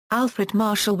Alfred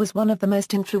Marshall was one of the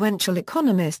most influential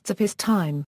economists of his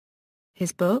time.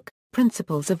 His book,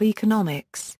 Principles of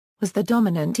Economics, was the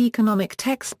dominant economic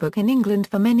textbook in England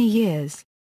for many years.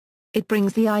 It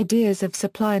brings the ideas of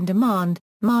supply and demand,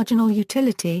 marginal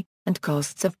utility, and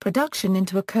costs of production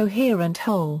into a coherent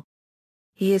whole.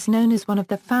 He is known as one of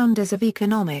the founders of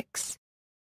economics.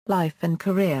 Life and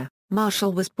career: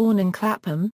 Marshall was born in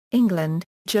Clapham, England,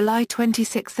 July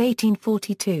 26,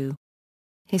 1842.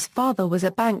 His father was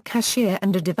a bank cashier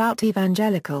and a devout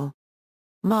evangelical.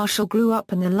 Marshall grew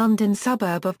up in the London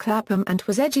suburb of Clapham and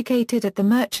was educated at the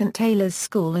Merchant Taylors'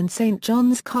 School and St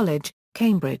John's College,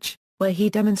 Cambridge, where he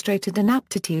demonstrated an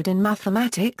aptitude in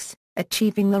mathematics,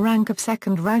 achieving the rank of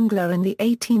second wrangler in the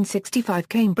 1865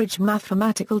 Cambridge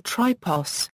mathematical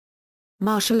tripos.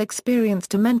 Marshall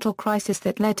experienced a mental crisis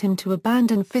that led him to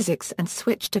abandon physics and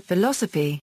switch to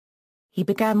philosophy. He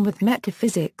began with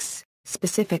metaphysics,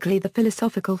 specifically the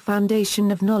philosophical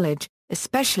foundation of knowledge,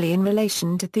 especially in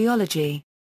relation to theology.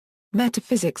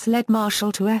 Metaphysics led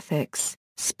Marshall to ethics,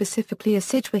 specifically a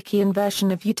Sidgwickian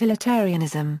version of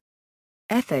utilitarianism.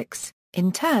 Ethics,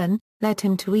 in turn, led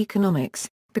him to economics,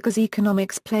 because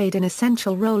economics played an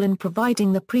essential role in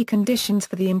providing the preconditions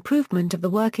for the improvement of the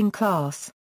working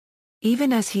class.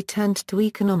 Even as he turned to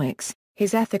economics,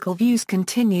 his ethical views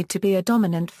continued to be a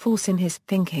dominant force in his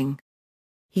thinking.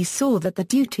 He saw that the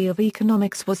duty of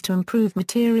economics was to improve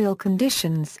material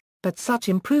conditions, but such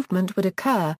improvement would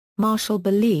occur, Marshall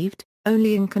believed,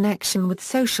 only in connection with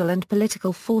social and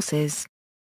political forces.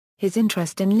 His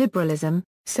interest in liberalism,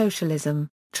 socialism,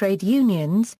 trade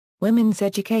unions, women's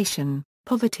education,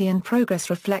 poverty and progress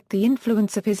reflect the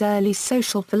influence of his early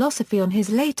social philosophy on his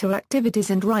later activities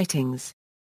and writings.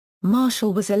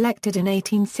 Marshall was elected in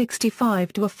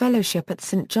 1865 to a fellowship at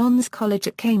St John's College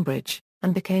at Cambridge,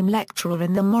 and became lecturer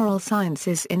in the moral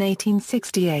sciences in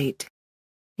 1868.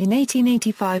 In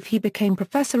 1885 he became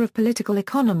professor of political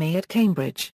economy at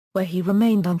Cambridge, where he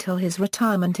remained until his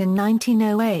retirement in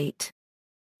 1908.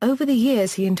 Over the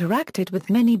years he interacted with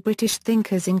many British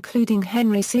thinkers including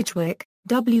Henry Sidgwick,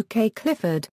 W. K.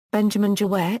 Clifford, Benjamin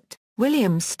Jowett,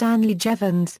 William Stanley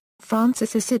Jevons,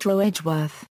 Francis Isidro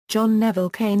Edgeworth, John Neville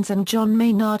Keynes and John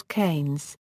Maynard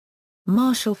Keynes.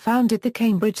 Marshall founded the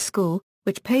Cambridge School,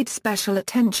 which paid special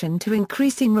attention to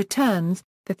increasing returns,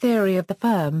 the theory of the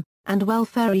firm, and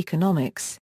welfare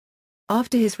economics.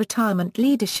 After his retirement,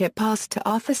 leadership passed to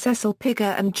Arthur Cecil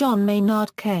Pigger and John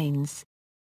Maynard Keynes.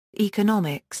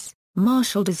 Economics: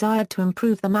 Marshall desired to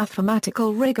improve the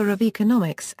mathematical rigor of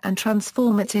economics and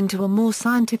transform it into a more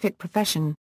scientific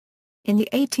profession. In the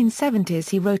 1870s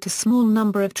he wrote a small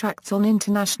number of tracts on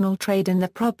international trade and the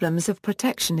problems of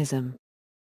protectionism.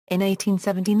 In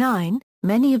 1879,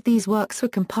 many of these works were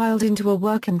compiled into a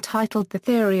work entitled The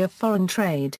Theory of Foreign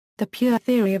Trade, The Pure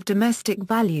Theory of Domestic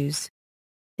Values.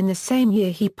 In the same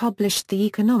year he published The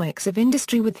Economics of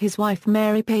Industry with his wife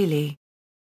Mary Paley.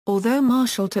 Although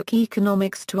Marshall took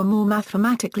economics to a more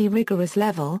mathematically rigorous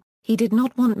level, he did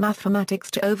not want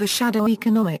mathematics to overshadow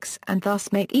economics and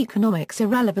thus make economics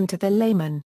irrelevant to the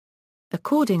layman.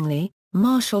 Accordingly,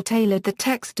 Marshall tailored the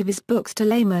text of his books to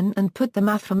laymen and put the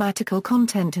mathematical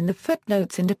content in the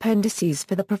footnotes and appendices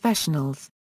for the professionals.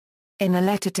 In a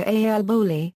letter to A. L.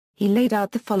 Bowley, he laid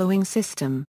out the following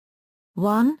system.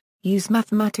 1. Use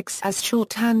mathematics as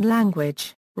shorthand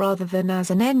language, rather than as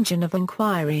an engine of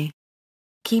inquiry.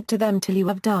 Keep to them till you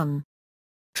have done.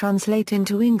 Translate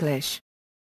into English.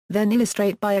 Then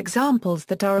illustrate by examples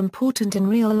that are important in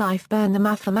real life. Burn the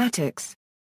mathematics.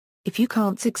 If you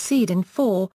can't succeed in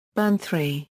 4, burn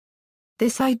 3.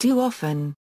 This I do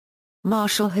often.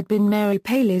 Marshall had been Mary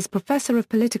Paley's professor of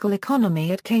political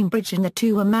economy at Cambridge and the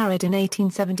two were married in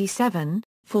 1877,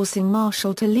 forcing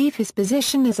Marshall to leave his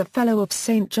position as a Fellow of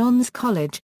St John's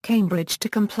College, Cambridge to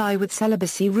comply with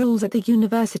celibacy rules at the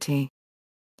university.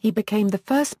 He became the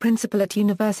first principal at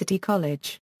University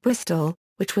College, Bristol,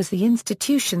 which was the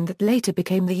institution that later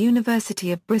became the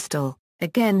University of Bristol,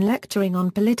 again lecturing on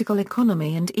political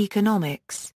economy and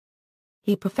economics.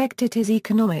 He perfected his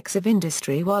Economics of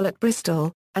Industry while at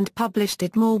Bristol, and published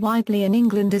it more widely in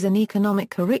England as an economic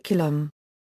curriculum.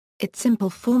 Its simple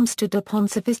form stood upon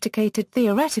sophisticated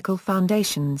theoretical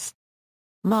foundations.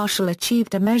 Marshall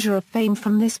achieved a measure of fame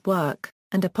from this work,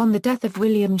 and upon the death of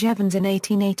William Jevons in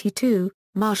 1882,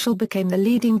 Marshall became the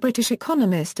leading British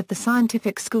economist of the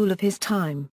scientific school of his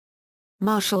time.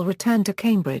 Marshall returned to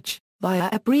Cambridge, via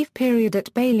a brief period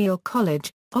at Balliol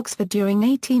College, Oxford during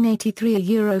 1883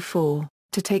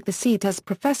 to take the seat as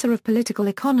Professor of Political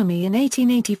Economy in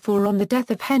 1884 on the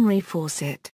death of Henry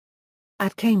Fawcett.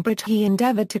 At Cambridge he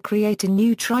endeavoured to create a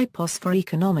new tripos for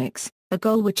economics, a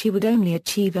goal which he would only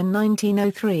achieve in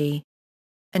 1903.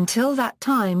 Until that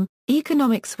time,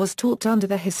 economics was taught under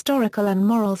the historical and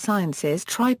moral sciences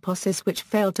triposes, which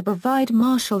failed to provide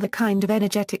Marshall the kind of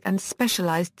energetic and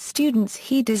specialized students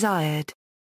he desired.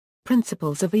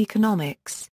 Principles of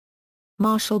economics.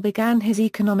 Marshall began his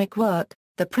economic work,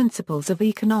 The Principles of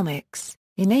Economics,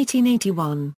 in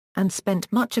 1881, and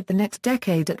spent much of the next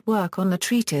decade at work on the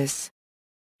treatise.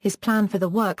 His plan for the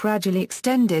work gradually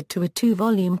extended to a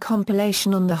 2-volume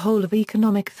compilation on the whole of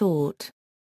economic thought.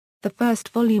 The first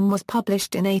volume was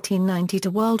published in 1890 to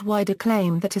worldwide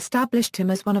acclaim that established him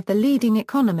as one of the leading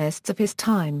economists of his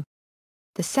time.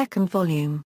 The second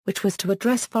volume, which was to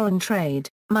address foreign trade,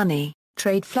 money,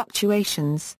 trade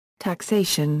fluctuations,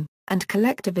 taxation, and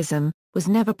collectivism, was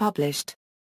never published.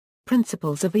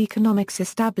 Principles of Economics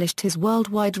established his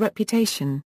worldwide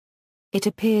reputation. It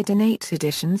appeared in 8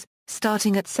 editions,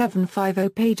 starting at 750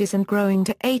 pages and growing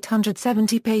to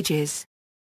 870 pages.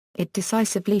 It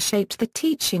decisively shaped the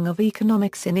teaching of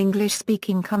economics in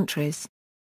English-speaking countries.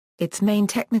 Its main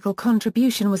technical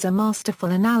contribution was a masterful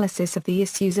analysis of the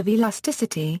issues of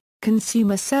elasticity,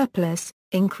 consumer surplus,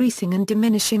 increasing and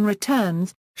diminishing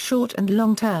returns, short and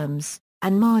long terms,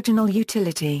 and marginal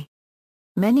utility.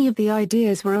 Many of the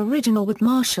ideas were original with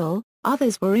Marshall,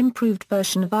 others were improved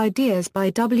version of ideas by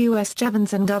W. S.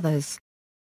 Jevons and others.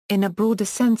 In a broader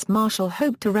sense, Marshall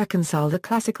hoped to reconcile the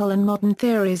classical and modern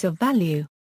theories of value.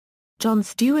 John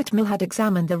Stuart Mill had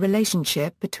examined the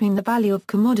relationship between the value of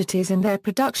commodities and their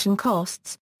production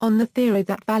costs, on the theory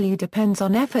that value depends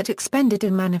on effort expended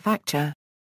in manufacture.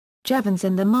 Jevons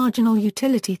and the marginal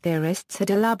utility theorists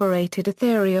had elaborated a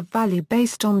theory of value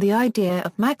based on the idea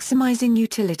of maximizing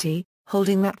utility,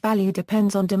 holding that value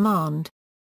depends on demand.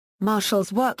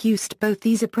 Marshall's work used both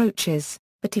these approaches,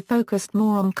 but he focused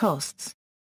more on costs.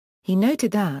 He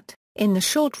noted that, in the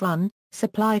short run,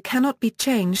 supply cannot be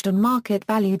changed and market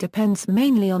value depends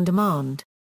mainly on demand.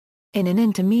 In an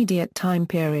intermediate time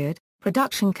period,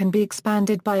 production can be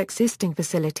expanded by existing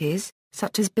facilities,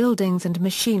 such as buildings and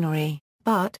machinery,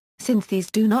 but, since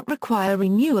these do not require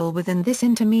renewal within this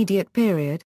intermediate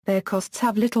period, their costs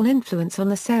have little influence on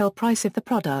the sale price of the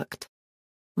product.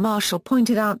 Marshall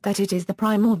pointed out that it is the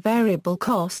prime or variable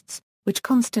costs, which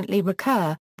constantly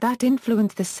recur, that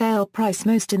influence the sale price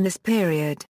most in this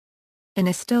period. In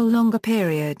a still longer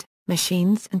period,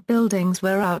 machines and buildings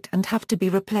wear out and have to be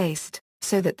replaced,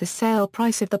 so that the sale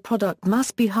price of the product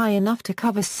must be high enough to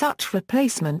cover such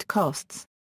replacement costs.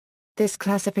 This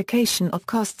classification of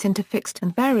costs into fixed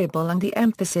and variable and the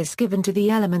emphasis given to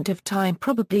the element of time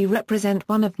probably represent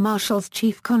one of Marshall's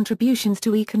chief contributions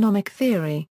to economic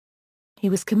theory. He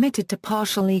was committed to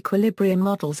partial equilibrium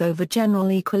models over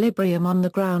general equilibrium on the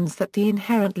grounds that the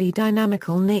inherently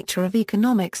dynamical nature of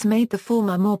economics made the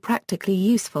former more practically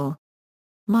useful.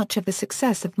 Much of the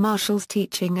success of Marshall's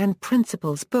teaching and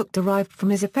principles book derived from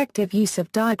his effective use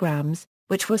of diagrams,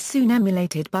 which were soon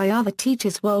emulated by other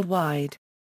teachers worldwide.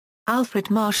 Alfred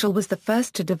Marshall was the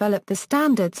first to develop the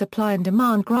standard supply and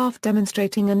demand graph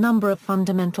demonstrating a number of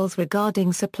fundamentals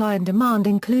regarding supply and demand,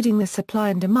 including the supply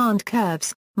and demand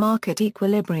curves, market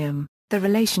equilibrium, the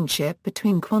relationship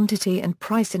between quantity and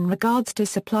price in regards to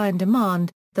supply and demand,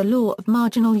 the law of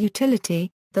marginal utility,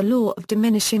 the law of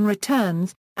diminishing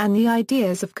returns, and the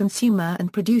ideas of consumer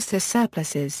and producer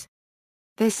surpluses.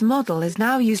 This model is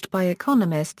now used by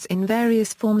economists in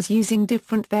various forms using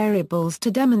different variables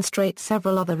to demonstrate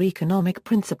several other economic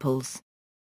principles.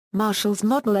 Marshall's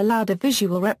model allowed a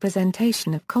visual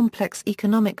representation of complex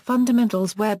economic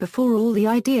fundamentals where before all the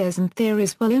ideas and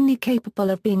theories were only capable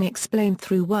of being explained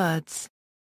through words.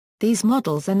 These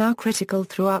models are now critical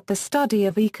throughout the study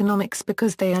of economics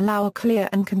because they allow a clear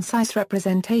and concise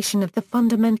representation of the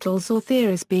fundamentals or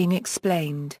theories being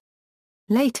explained.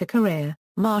 Later career,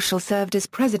 Marshall served as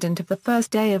president of the first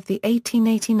day of the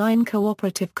 1889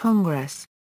 Cooperative Congress.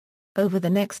 Over the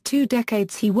next 2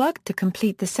 decades he worked to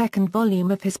complete the second volume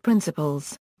of his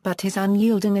principles, but his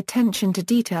unyielding attention to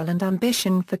detail and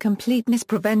ambition for completeness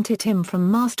prevented him from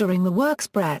mastering the work's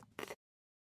breadth.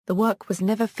 The work was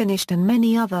never finished and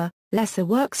many other, lesser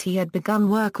works he had begun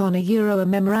work on a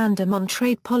memorandum on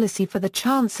trade policy for the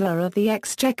Chancellor of the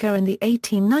Exchequer in the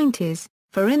 1890s,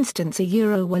 for instance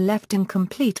were left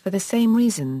incomplete for the same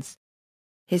reasons.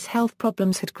 His health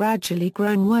problems had gradually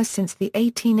grown worse since the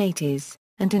 1880s.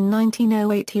 And in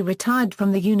 1908 he retired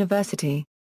from the university.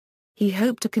 He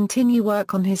hoped to continue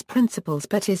work on his principles,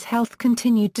 but his health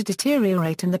continued to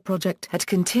deteriorate and the project had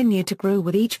continued to grow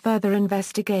with each further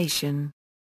investigation.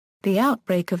 The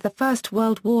outbreak of the First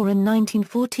World War in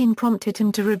 1914 prompted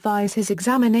him to revise his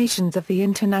examinations of the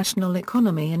international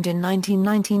economy, and in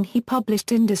 1919 he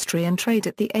published Industry and Trade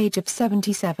at the age of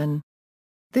 77.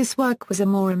 This work was a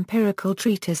more empirical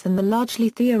treatise than the largely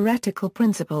theoretical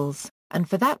principles, and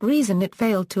for that reason it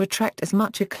failed to attract as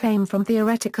much acclaim from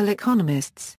theoretical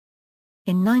economists.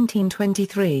 In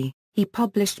 1923, he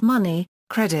published Money,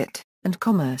 Credit, and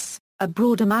Commerce, a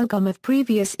broad amalgam of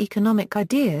previous economic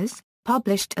ideas,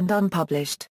 published and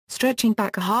unpublished, stretching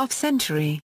back a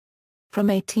half-century. From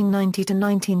 1890 to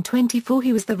 1924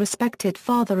 he was the respected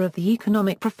father of the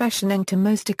economic profession and to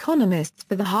most economists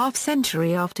for the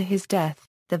half-century after his death,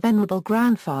 the venerable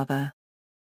grandfather.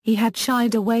 He had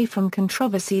shied away from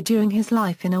controversy during his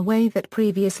life in a way that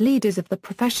previous leaders of the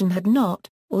profession had not,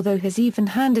 although his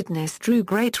even-handedness drew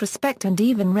great respect and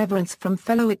even reverence from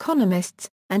fellow economists,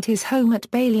 and his home at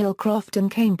Balliol Croft in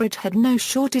Cambridge had no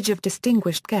shortage of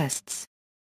distinguished guests.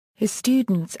 His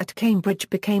students at Cambridge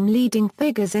became leading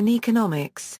figures in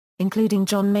economics, including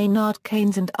John Maynard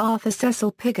Keynes and Arthur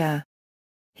Cecil Pigger.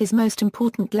 His most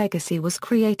important legacy was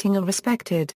creating a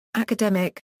respected,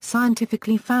 academic,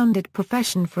 scientifically founded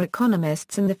profession for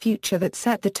economists in the future that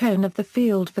set the tone of the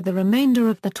field for the remainder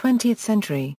of the 20th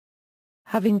century.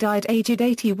 Having died aged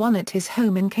 81 at his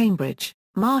home in Cambridge,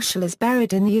 Marshall is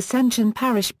buried in the Ascension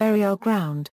Parish Burial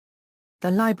Ground.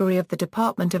 The Library of the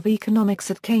Department of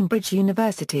Economics at Cambridge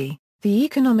University, the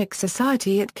Economic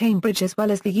Society at Cambridge as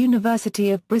well as the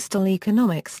University of Bristol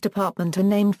Economics Department are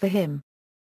named for him.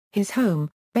 His home,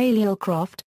 Balliol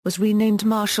Croft, was renamed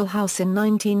Marshall House in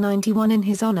 1991 in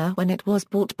his honour when it was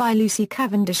bought by Lucy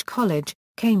Cavendish College,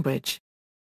 Cambridge.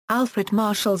 Alfred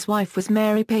Marshall's wife was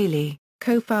Mary Paley,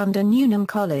 co-founder Newnham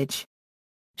College.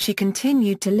 She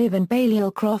continued to live in Balliol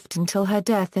Croft until her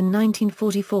death in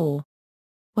 1944.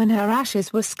 When her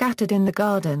ashes were scattered in the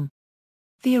garden.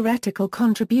 Theoretical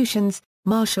contributions.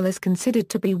 Marshall is considered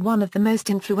to be one of the most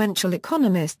influential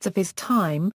economists of his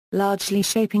time, largely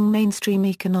shaping mainstream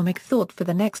economic thought for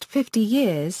the next 50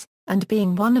 years, and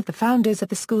being one of the founders of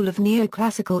the school of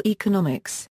neoclassical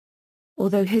economics.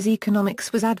 Although his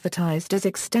economics was advertised as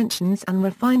extensions and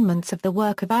refinements of the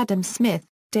work of Adam Smith,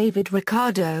 David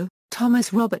Ricardo,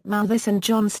 Thomas Robert Malthus and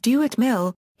John Stuart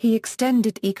Mill, he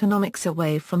extended economics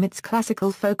away from its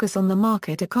classical focus on the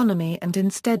market economy and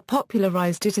instead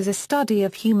popularized it as a study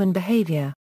of human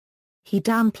behavior. He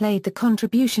downplayed the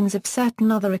contributions of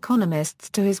certain other economists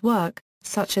to his work,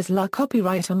 such as La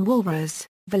Copyright on Walras,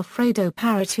 Vilfredo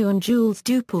Pareto and Jules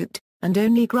Dupout, and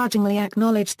only grudgingly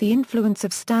acknowledged the influence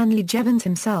of Stanley Jevons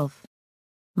himself.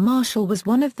 Marshall was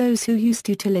one of those who used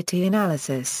utility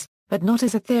analysis, but not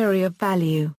as a theory of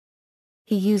value.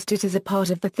 He used it as a part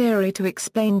of the theory to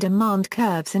explain demand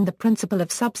curves and the principle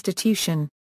of substitution.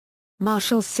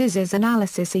 Marshall's scissors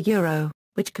analysis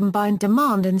which combined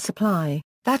demand and supply,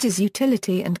 that is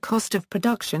utility and cost of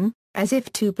production, as if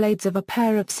two blades of a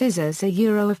pair of scissors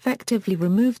effectively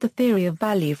removed the theory of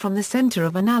value from the center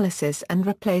of analysis and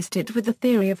replaced it with the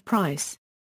theory of price.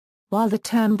 While the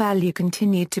term value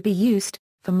continued to be used,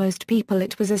 for most people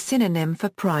it was a synonym for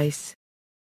price.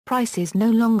 Prices no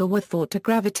longer were thought to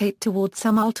gravitate toward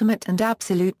some ultimate and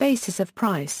absolute basis of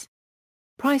price.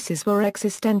 Prices were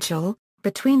existential,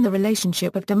 between the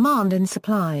relationship of demand and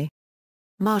supply.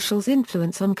 Marshall's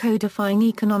influence on codifying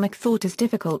economic thought is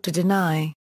difficult to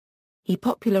deny. He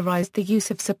popularized the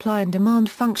use of supply and demand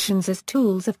functions as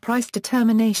tools of price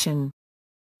determination.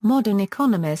 Modern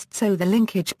economists owe the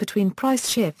linkage between price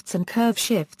shifts and curve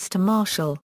shifts to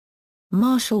Marshall.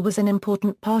 Marshall was an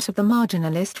important part of the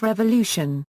marginalist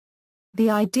revolution. The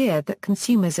idea that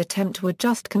consumers attempt to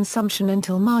adjust consumption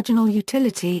until marginal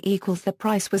utility equals the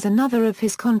price was another of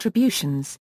his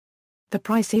contributions. The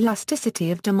price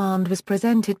elasticity of demand was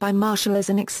presented by Marshall as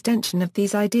an extension of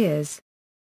these ideas.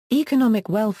 Economic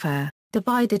welfare,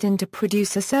 divided into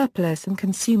producer surplus and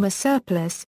consumer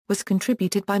surplus, was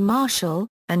contributed by Marshall,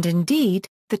 and indeed,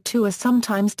 the two are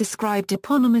sometimes described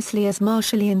eponymously as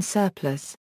Marshallian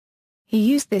surplus. He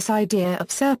used this idea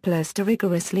of surplus to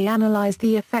rigorously analyze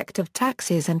the effect of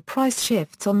taxes and price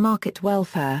shifts on market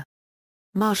welfare.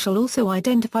 Marshall also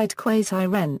identified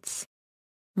quasi-rents.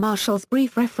 Marshall's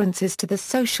brief references to the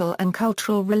social and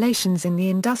cultural relations in the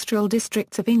industrial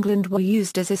districts of England were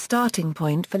used as a starting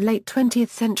point for late 20th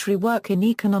century work in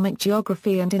economic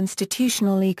geography and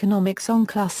institutional economics on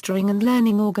clustering and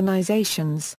learning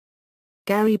organizations.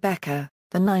 Gary Becker,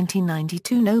 the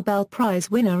 1992 Nobel Prize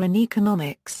winner in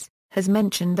economics, has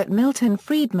mentioned that Milton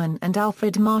Friedman and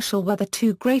Alfred Marshall were the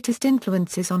two greatest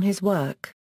influences on his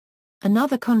work.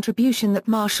 Another contribution that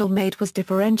Marshall made was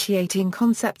differentiating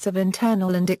concepts of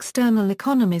internal and external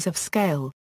economies of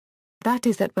scale. That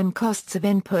is that when costs of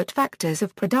input factors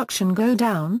of production go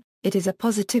down, it is a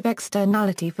positive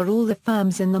externality for all the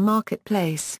firms in the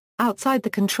marketplace, outside the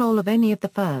control of any of the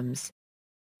firms.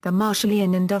 The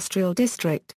Marshallian industrial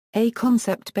district, a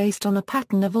concept based on a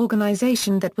pattern of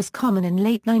organization that was common in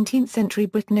late 19th century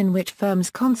Britain, in which firms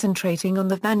concentrating on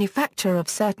the manufacture of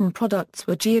certain products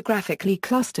were geographically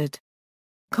clustered.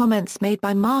 Comments made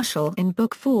by Marshall in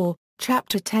Book 4,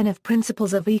 Chapter 10 of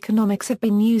Principles of Economics have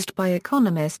been used by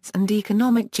economists and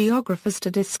economic geographers to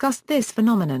discuss this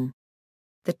phenomenon.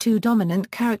 The two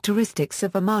dominant characteristics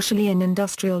of a Marshallian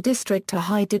industrial district are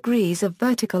high degrees of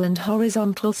vertical and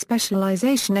horizontal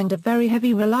specialization and a very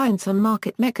heavy reliance on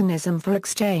market mechanism for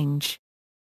exchange.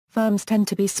 Firms tend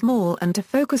to be small and to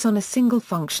focus on a single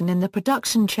function in the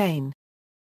production chain.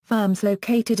 Firms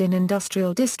located in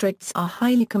industrial districts are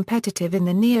highly competitive in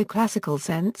the neoclassical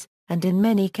sense, and in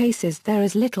many cases there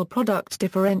is little product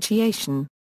differentiation.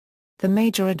 The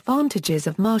major advantages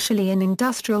of Marshallian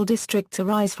industrial districts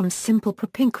arise from simple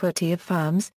propinquity of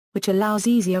firms, which allows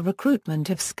easier recruitment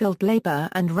of skilled labor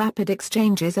and rapid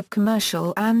exchanges of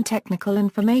commercial and technical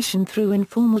information through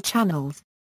informal channels.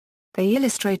 They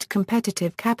illustrate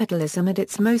competitive capitalism at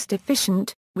its most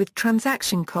efficient, with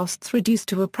transaction costs reduced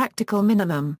to a practical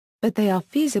minimum, but they are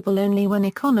feasible only when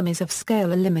economies of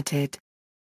scale are limited.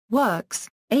 Works,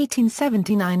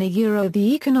 1879 €,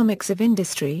 The Economics of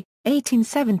Industry,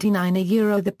 1879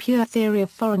 €, The Pure Theory of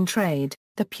Foreign Trade,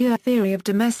 The Pure Theory of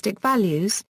Domestic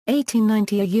Values,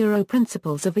 1890 €,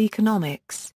 Principles of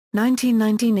Economics,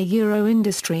 1919 €,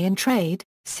 Industry and Trade,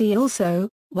 see also,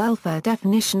 Welfare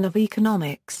Definition of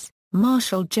Economics,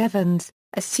 Marshall Jevons,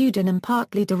 a pseudonym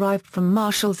partly derived from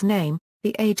Marshall's name,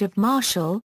 The Age of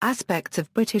Marshall, Aspects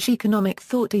of British Economic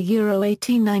Thought, euro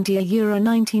 1890 euro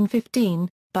 1915,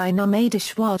 by Namade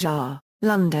Shwajar,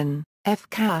 London, F.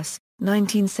 Cass,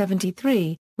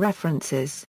 1973,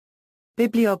 references.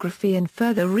 Bibliography and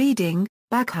further reading,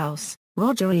 Backhouse,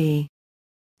 Roger E.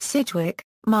 Sidgwick,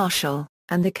 Marshall,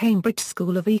 and the Cambridge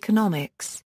School of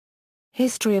Economics.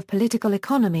 History of Political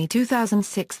Economy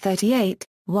 2006 38,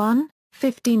 1,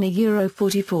 15 euro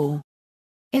 44.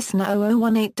 ISNA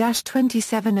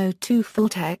 0018-2702 Full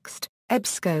text,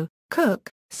 EBSCO,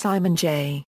 Cook, Simon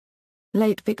J.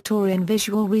 Late Victorian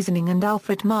Visual Reasoning and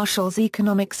Alfred Marshall's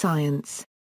Economic Science.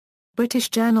 British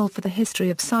Journal for the History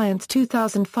of Science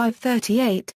 2005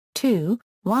 38, 2,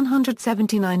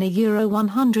 179 euro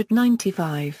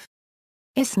 195.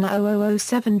 ISNA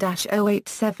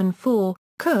 0007-0874,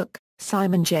 Cook,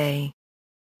 Simon J.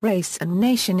 Race and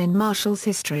Nation in Marshall's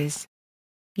Histories.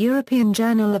 European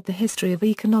Journal of the History of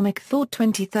Economic Thought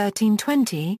 2013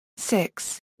 20,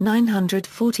 6,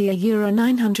 940 euro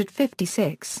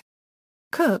 956.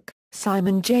 Cook,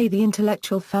 Simon J. The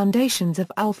Intellectual Foundations of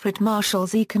Alfred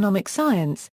Marshall's Economic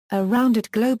Science, A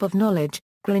Rounded Globe of Knowledge,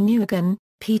 Groningen,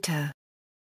 Peter.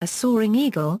 A Soaring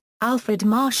Eagle, Alfred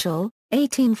Marshall,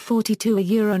 1842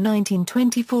 euro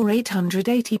 1924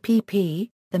 880 pp.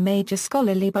 The Major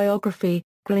Scholarly Biography,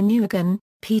 Groningen,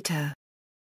 Peter.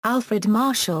 Alfred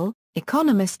Marshall,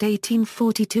 Economist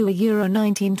 1842 euro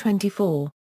 1924.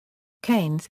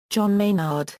 Keynes, John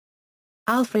Maynard.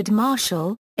 Alfred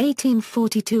Marshall,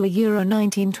 1842 euro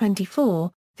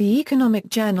 1924, The Economic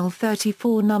Journal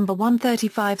 34 No.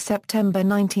 135 September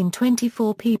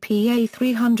 1924 ppA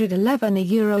 311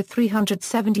 euro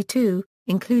 372,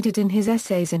 included in his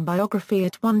Essays in Biography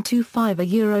at 125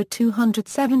 euro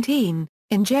 217,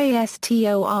 in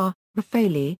JSTOR,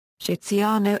 Raffaele,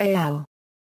 Tiziano al.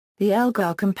 The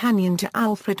Elgar Companion to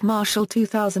Alfred Marshall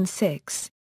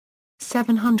 2006.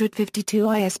 752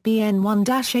 ISBN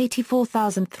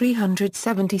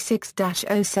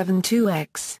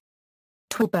 1-84376-072-X.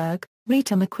 Twerberg,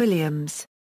 Rita McWilliams.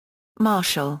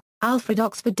 Marshall, Alfred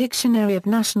Oxford Dictionary of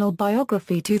National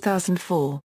Biography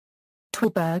 2004.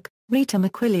 Twerberg, Rita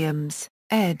McWilliams,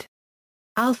 ed.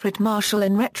 Alfred Marshall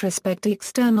in Retrospect.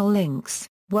 External links,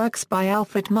 works by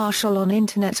Alfred Marshall on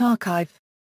Internet Archive.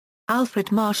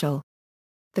 Alfred Marshall.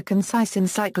 The Concise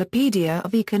Encyclopedia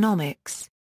of Economics.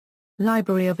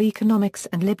 Library of Economics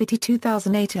and Liberty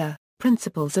 2008.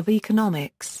 Principles of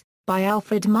Economics, by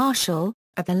Alfred Marshall,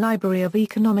 at the Library of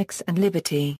Economics and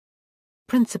Liberty.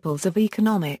 Principles of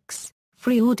Economics,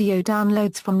 free audio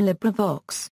downloads from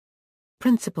LibriVox.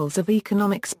 Principles of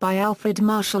Economics by Alfred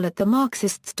Marshall at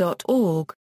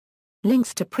themarxists.org.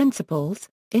 Links to Principles,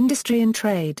 Industry and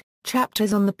Trade,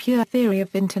 chapters on the pure theory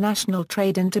of international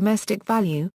trade and domestic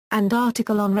value, and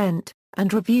article on rent,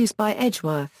 and reviews by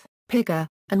Edgeworth, Pigger,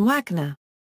 and Wagner.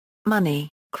 Money,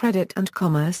 Credit and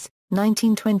Commerce,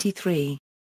 1923.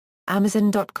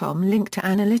 Amazon.com. Link to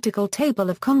Analytical Table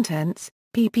of Contents,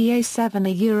 ppA 7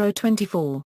 euro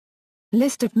 24.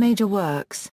 List of major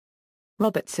works.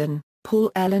 Robertson,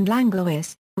 Paul L. and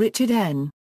Langlois, Richard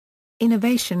N.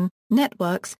 Innovation,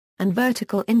 Networks, and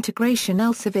Vertical Integration.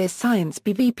 Elsevier's Science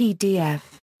BV PDF.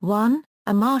 1,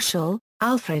 A. Marshall,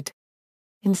 Alfred.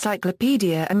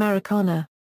 Encyclopedia Americana.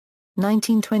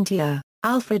 1920.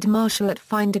 Alfred Marshall at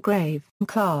Find a Grave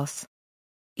class.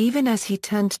 Even as he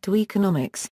turned to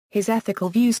economics, his ethical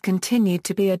views continued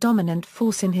to be a dominant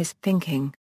force in his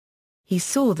thinking. He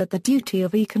saw that the duty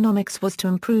of economics was to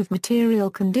improve material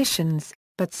conditions,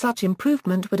 but such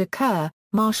improvement would occur,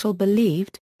 Marshall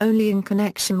believed, only in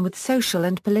connection with social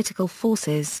and political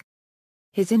forces.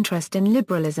 His interest in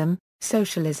liberalism,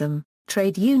 socialism,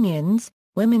 trade unions,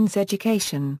 women's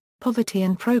education, poverty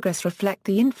and progress reflect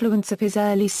the influence of his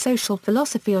early social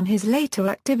philosophy on his later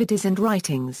activities and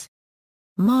writings.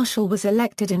 Marshall was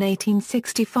elected in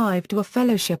 1865 to a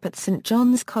fellowship at St.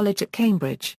 John's College at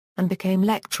Cambridge, and became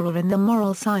lecturer in the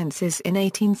moral sciences in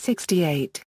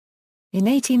 1868. In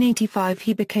 1885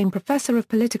 he became professor of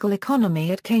political economy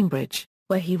at Cambridge,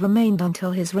 where he remained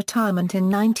until his retirement in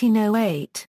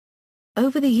 1908.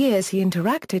 Over the years he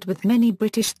interacted with many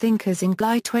British thinkers in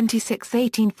July 26,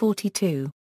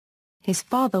 1842. His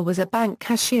father was a bank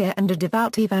cashier and a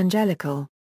devout evangelical.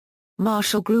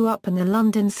 Marshall grew up in the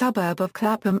London suburb of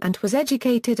Clapham and was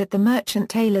educated at the Merchant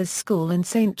Taylors' School and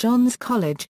St. John's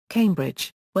College,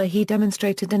 Cambridge, where he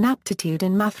demonstrated an aptitude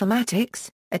in mathematics,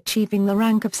 achieving the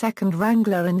rank of second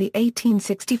wrangler in the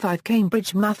 1865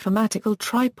 Cambridge Mathematical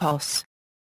Tripos.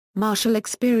 Marshall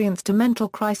experienced a mental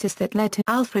crisis that led to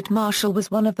Alfred Marshall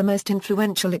was one of the most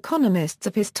influential economists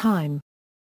of his time.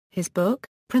 His book,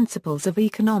 Principles of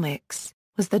Economics,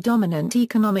 was the dominant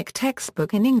economic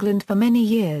textbook in England for many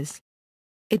years.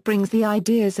 It brings the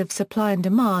ideas of supply and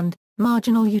demand,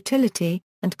 marginal utility,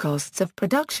 and costs of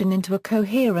production into a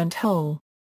coherent whole.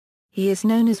 He is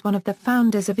known as one of the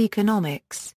founders of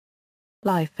economics.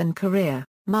 Life and career.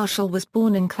 Marshall was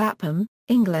born in Clapham,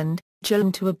 England,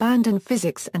 chosen to abandon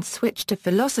physics and switch to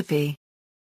philosophy.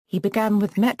 He began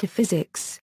with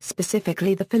metaphysics,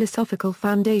 specifically the philosophical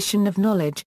foundation of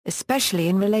knowledge, especially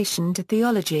in relation to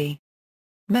theology.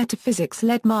 Metaphysics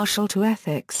led Marshall to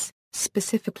ethics,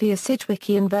 specifically a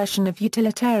Sidgwickian version of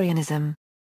utilitarianism.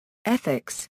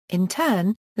 Ethics, in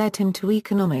turn, led him to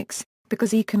economics,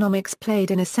 because economics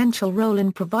played an essential role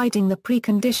in providing the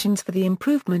preconditions for the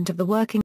improvement of the working